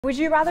Would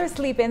you rather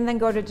sleep in than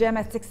go to gym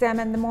at 6 a.m.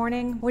 in the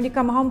morning? When you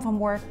come home from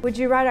work, would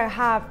you rather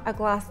have a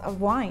glass of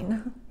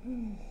wine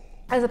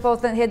as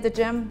opposed to hit the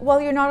gym?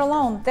 Well, you're not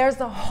alone. There's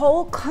a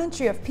whole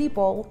country of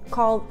people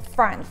called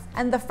French.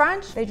 And the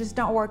French, they just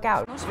don't work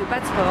out. Je fais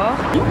pas de sport.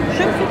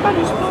 Je ne fais pas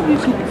du sport du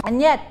tout.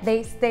 And yet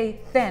they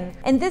stay thin.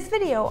 In this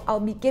video, I'll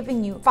be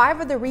giving you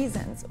 5 of the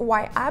reasons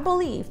why I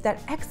believe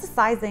that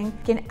exercising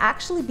can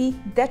actually be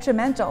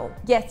detrimental.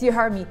 Yes, you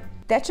heard me.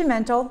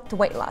 Detrimental to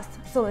weight loss.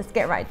 So let's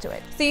get right to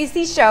it. So you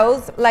see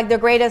shows like The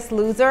Greatest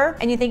Loser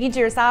and you're thinking to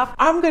yourself,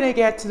 I'm gonna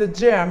get to the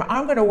gym,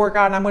 I'm gonna work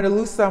out, and I'm gonna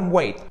lose some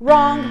weight.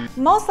 Wrong.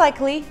 Most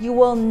likely you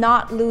will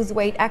not lose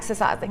weight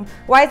exercising.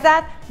 Why is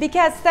that?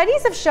 Because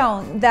studies have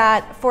shown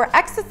that for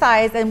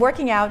exercise and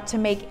working out to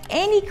make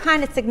any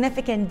kind of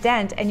significant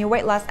dent in your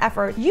weight loss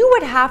effort, you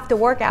would have to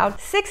work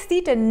out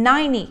 60 to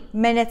 90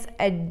 minutes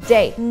a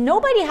day.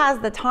 Nobody has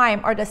the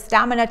time or the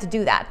stamina to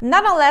do that,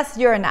 not unless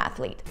you're an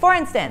athlete. For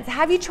instance,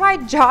 have you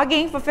tried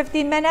jogging for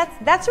 15 minutes?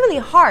 That's really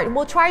hard.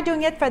 We'll try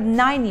doing it for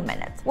 90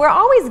 minutes. We're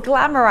always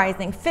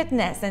glamorizing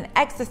fitness and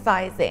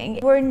exercising.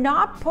 We're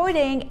not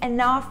putting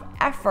enough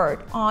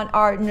effort on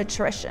our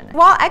nutrition.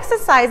 While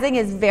exercising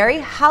is very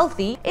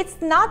healthy,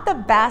 it's not the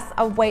best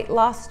of weight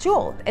loss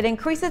tool. It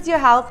increases your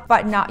health,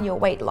 but not your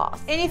weight loss.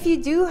 And if you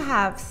do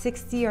have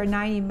 60 or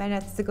 90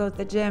 minutes to go to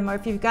the gym, or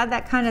if you've got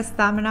that kind of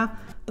stamina,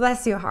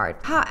 bless your heart.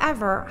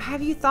 However,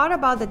 have you thought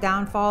about the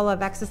downfall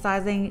of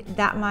exercising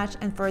that much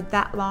and for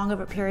that long of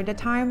a period of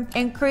time?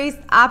 Increased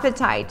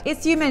appetite.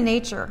 It's human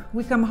nature.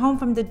 We come home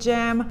from the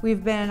gym,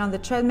 we've been on the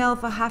treadmill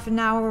for half an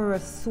hour, we're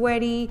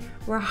sweaty,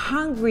 we're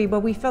hungry,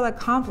 but we feel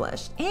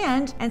accomplished.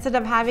 And instead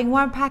of having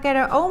 1 packet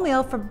of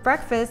oatmeal for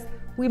breakfast,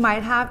 we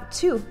might have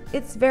 2.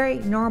 It's very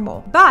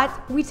normal.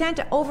 But we tend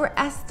to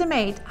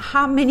overestimate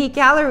how many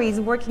calories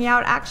working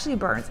out actually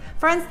burns.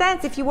 For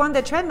instance, if you were on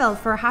the treadmill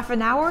for half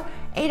an hour,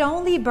 it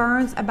only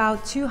burns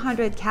about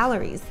 200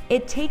 calories.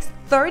 It takes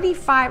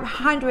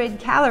 3,500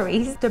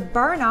 calories to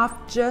burn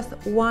off just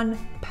 1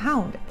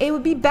 pound. It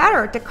would be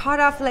better to cut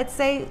off, let's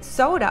say,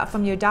 soda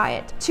from your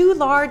diet. 2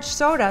 large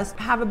sodas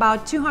have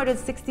about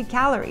 260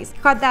 calories.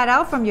 Cut that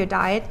out from your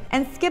diet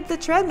and skip the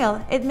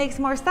treadmill. It makes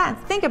more sense.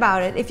 Think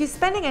about it. If you're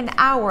spending an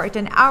hour to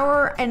an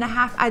hour and a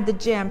half at the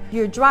gym,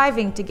 you're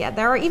driving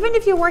together, or even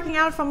if you're working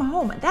out from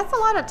home, that's a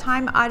lot of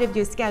time out of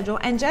your schedule.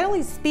 And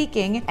generally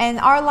speaking, in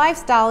our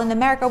lifestyle in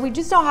America, we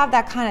just don't have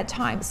that kind of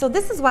time. So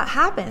this is what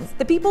happens.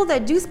 The people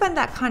that do spend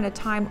that kind of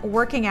time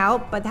working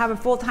out but have a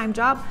full-time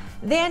job,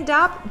 they end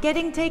up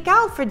getting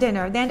takeout for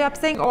dinner. They end up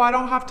saying, Oh, I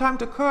don't have time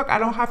to cook, I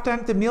don't have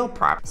time to meal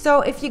prep.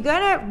 So if you're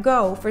gonna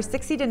go for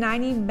 60 to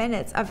 90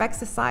 minutes of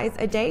exercise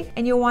a day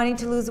and you're wanting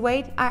to lose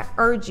weight, I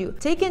urge you,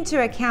 take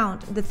into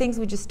account the things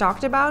we just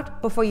talked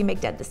about before you make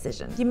that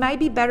decision. You might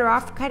be better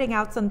off cutting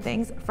out some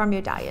things from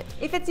your diet.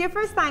 If it's your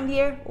first time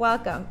here,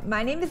 welcome.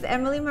 My name is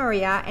Emily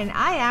Maria and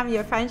I am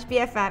your French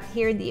BFF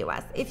here in the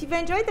US. If you've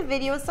enjoyed the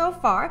video so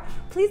far,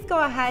 please go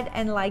ahead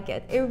and like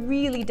it. It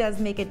really does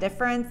make a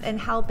difference in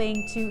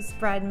helping to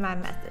spread my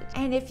message.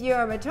 And if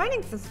you're a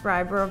returning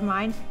subscriber of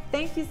mine,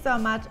 thank you so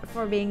much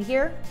for being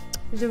here.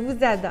 Je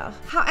vous adore.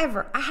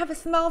 However, I have a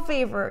small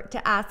favor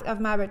to ask of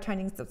my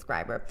returning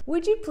subscriber.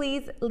 Would you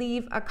please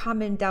leave a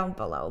comment down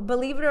below?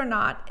 Believe it or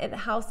not, it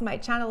helps my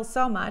channel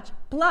so much.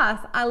 Plus,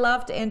 I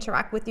love to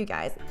interact with you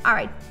guys. All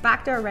right,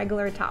 back to our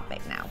regular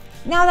topic now.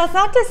 Now, that's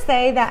not to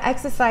say that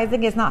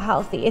exercising is not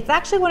healthy. It's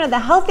actually one of the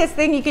healthiest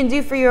things you can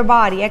do for your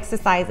body,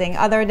 exercising,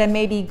 other than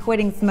maybe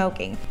quitting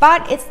smoking.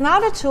 But it's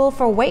not a tool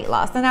for weight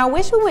loss, and I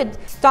wish we would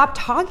stop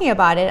talking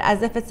about it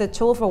as if it's a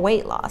tool for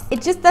weight loss.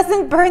 It just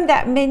doesn't burn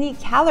that many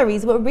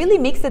calories. What really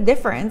makes a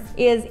difference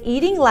is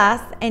eating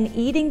less and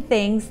eating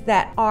things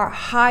that are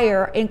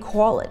higher in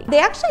quality. They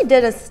actually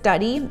did a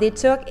study. They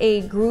took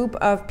a group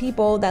of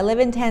people that live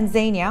in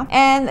Tanzania,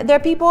 and they're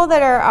people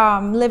that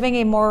are living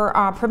a more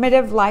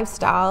primitive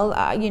lifestyle.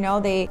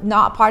 They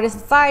not part of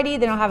society,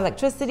 they don't have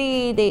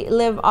electricity, they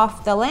live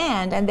off the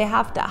land and they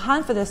have to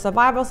hunt for their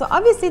survival. So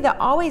obviously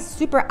they're always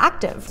super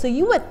active. So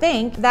you would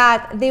think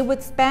that they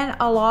would spend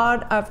a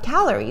lot of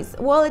calories.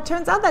 Well, it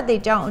turns out that they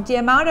don't. The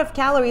amount of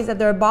calories that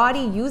their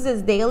body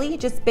uses daily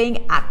just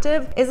being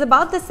active is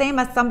about the same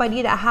as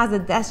somebody that has a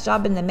desk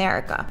job in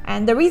America.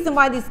 And the reason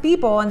why these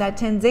people in that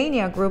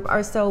Tanzania group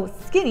are so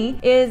skinny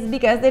is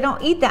because they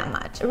don't eat that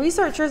much.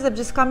 Researchers have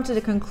just come to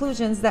the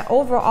conclusions that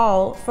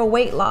overall, for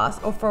weight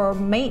loss or for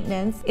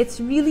maintenance, it's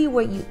really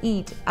what you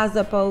eat as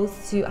opposed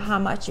to how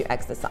much you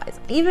exercise.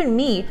 Even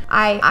me,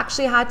 I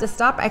actually had to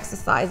stop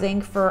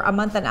exercising for a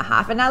month and a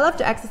half, and I love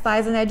to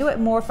exercise and I do it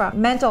more for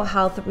mental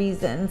health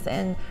reasons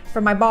and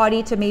for my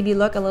body to maybe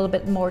look a little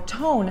bit more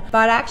toned.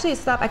 But I actually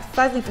stopped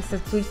exercising for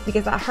 6 weeks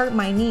because I hurt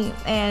my knee,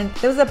 and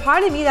there was a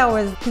part of me that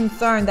was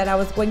concerned that I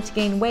was going to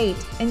gain weight.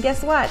 And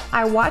guess what?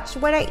 I watched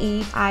what I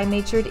eat. I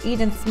made sure to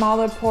eat in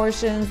smaller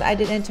portions. I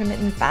did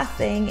intermittent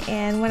fasting,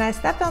 and when I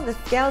stepped on the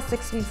scale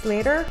 6 weeks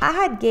later, I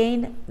had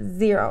gained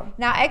 0.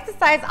 Now,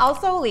 exercise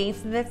also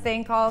leads to this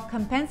thing called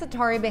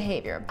compensatory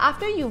behavior.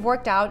 After you've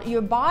worked out,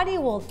 your body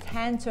will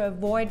tend to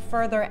avoid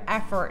further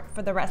effort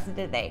for the rest of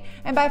the day.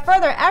 And by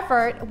further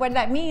effort, what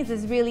that means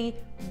is really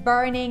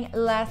burning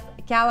less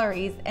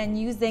calories and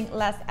using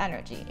less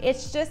energy.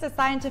 It's just a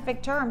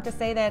scientific term to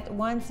say that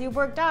once you've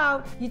worked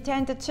out, you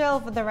tend to chill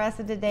for the rest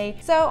of the day.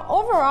 So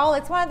overall,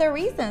 it's one of the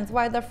reasons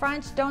why the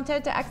French don't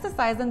tend to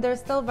exercise, and they're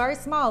still very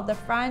small. The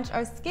French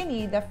are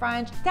skinny. The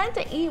French tend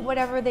to eat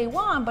whatever they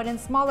want, but in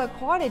smaller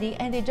quantity,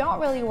 and they don't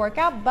really work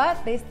out,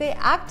 but they stay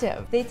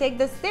active. They take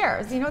the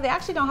stairs. You know, they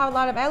actually don't have a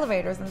lot of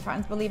elevators in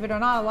France, believe it or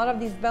not. A lot of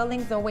these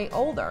buildings are way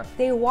older.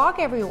 They walk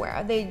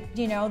everywhere. They,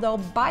 you know, they'll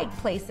bike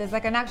places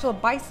like an actual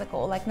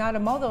bicycle, like not a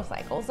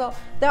motorcycle. So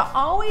they're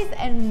always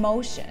in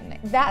motion.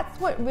 That's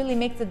what really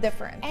makes a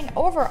difference. And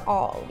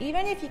overall,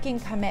 even if you can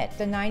commit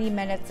the 90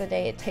 minutes a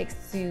day it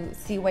takes to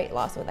see weight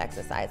loss with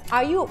exercise,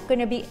 are you going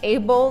to be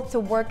able to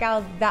work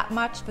out that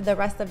much for the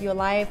rest of your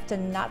life, to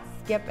not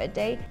skip a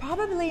day?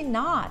 Probably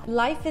not.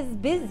 Life is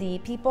busy.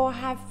 People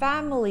have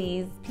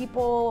families.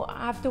 People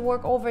have to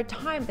work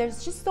overtime.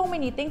 There's just so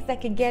many things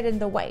that can get in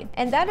the way.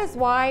 And that is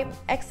why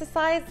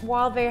exercise,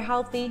 while very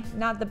healthy,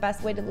 not the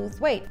best way to lose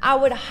weight. I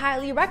would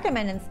highly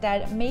recommend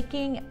instead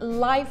making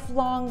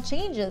lifelong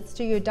changes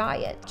to your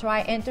diet.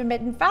 Try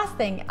intermittent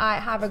fasting. I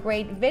have a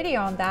great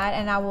video on that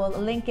and I will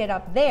link it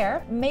up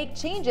there. Make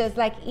changes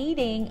like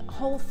eating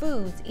whole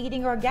foods,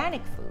 eating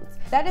organic foods.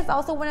 That is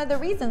also one of the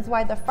reasons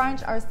why the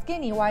French are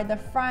skinny, why the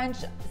French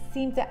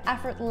seem to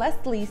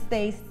effortlessly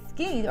stay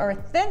skinny or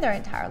thin their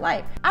entire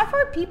life. I've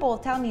heard people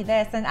tell me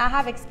this, and I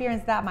have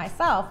experienced that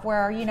myself,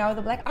 where, you know,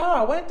 they're like, Oh,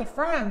 I went to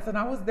France and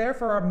I was there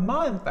for a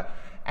month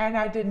and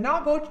I did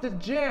not go to the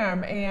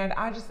gym and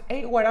I just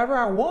ate whatever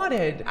I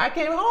wanted. I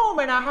came home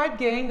and I had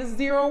gained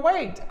 0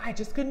 weight. I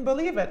just couldn't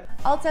believe it.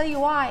 I'll tell you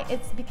why.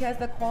 It's because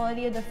the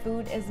quality of the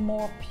food is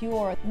more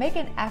pure. Make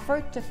an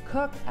effort to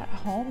cook at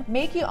home,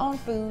 make your own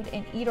food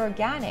and eat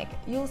organic.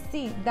 You'll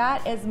see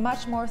that is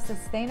much more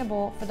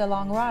sustainable for the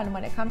long run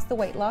when it comes to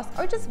weight loss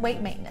or just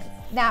weight maintenance.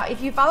 Now,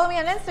 if you follow me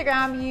on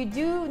Instagram, you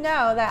do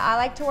know that I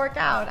like to work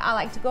out. I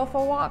like to go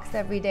for walks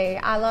every day.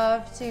 I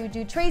love to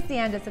do Tracy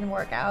Anderson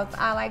workouts.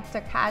 I like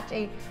to catch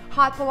a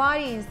hot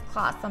Pilates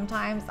class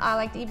sometimes. I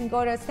like to even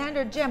go to a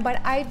standard gym, but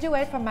I do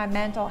it for my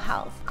mental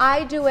health.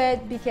 I do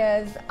it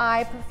because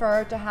I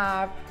prefer to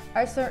have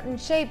a certain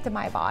shape to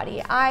my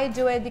body. I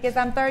do it because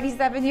I'm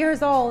 37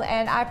 years old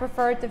and I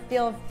prefer to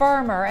feel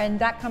firmer, and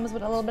that comes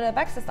with a little bit of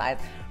exercise.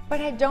 But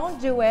I don't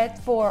do it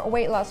for a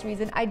weight loss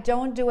reason. I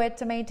don't do it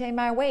to maintain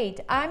my weight.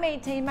 I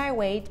maintain my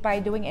weight by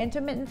doing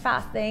intermittent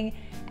fasting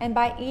and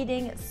by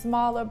eating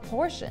smaller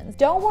portions.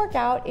 Don't work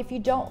out if you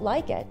don't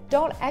like it.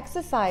 Don't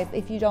exercise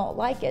if you don't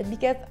like it,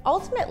 because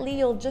ultimately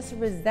you'll just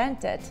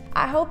resent it.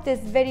 I hope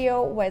this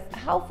video was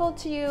helpful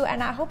to you,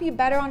 and I hope you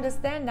better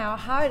understand now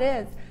how it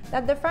is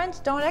that the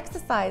French don't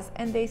exercise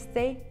and they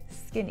stay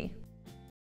skinny.